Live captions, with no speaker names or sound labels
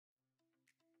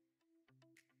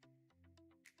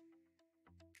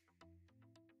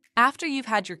After you've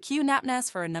had your QNAP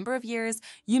NAS for a number of years,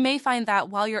 you may find that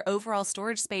while your overall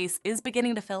storage space is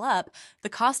beginning to fill up, the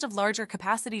cost of larger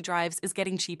capacity drives is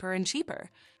getting cheaper and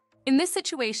cheaper. In this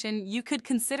situation, you could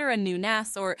consider a new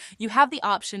NAS, or you have the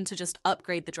option to just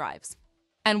upgrade the drives.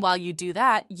 And while you do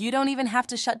that, you don't even have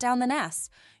to shut down the NAS.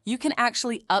 You can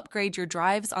actually upgrade your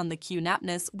drives on the QNAP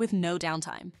NAS with no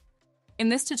downtime. In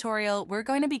this tutorial, we're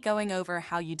going to be going over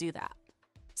how you do that.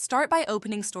 Start by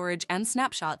opening Storage and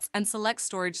Snapshots and select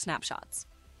Storage Snapshots.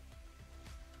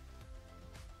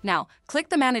 Now, click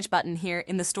the Manage button here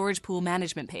in the Storage Pool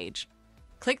Management page.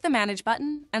 Click the Manage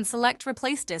button and select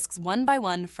Replace Disks one by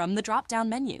one from the drop-down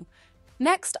menu.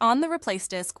 Next, on the Replace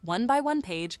Disk one by one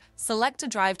page, select a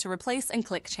drive to replace and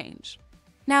click Change.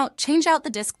 Now, change out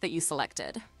the disk that you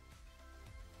selected.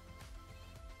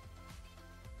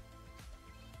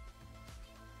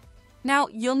 Now,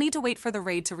 you'll need to wait for the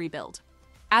RAID to rebuild.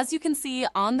 As you can see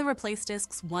on the Replace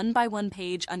Disks one by one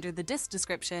page under the disk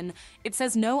description, it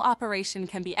says no operation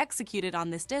can be executed on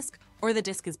this disk or the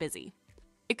disk is busy.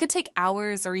 It could take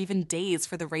hours or even days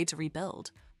for the RAID to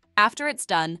rebuild. After it's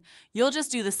done, you'll just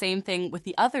do the same thing with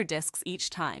the other disks each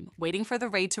time, waiting for the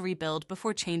RAID to rebuild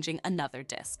before changing another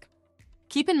disk.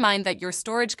 Keep in mind that your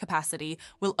storage capacity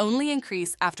will only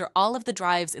increase after all of the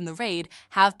drives in the RAID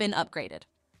have been upgraded.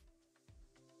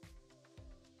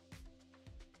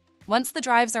 Once the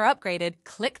drives are upgraded,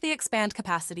 click the Expand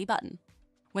Capacity button.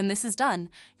 When this is done,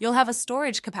 you'll have a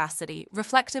storage capacity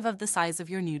reflective of the size of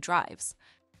your new drives.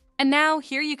 And now,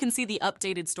 here you can see the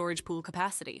updated storage pool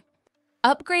capacity.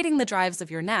 Upgrading the drives of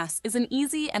your NAS is an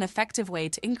easy and effective way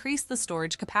to increase the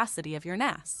storage capacity of your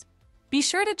NAS. Be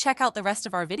sure to check out the rest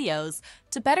of our videos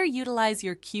to better utilize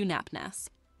your QNAP NAS.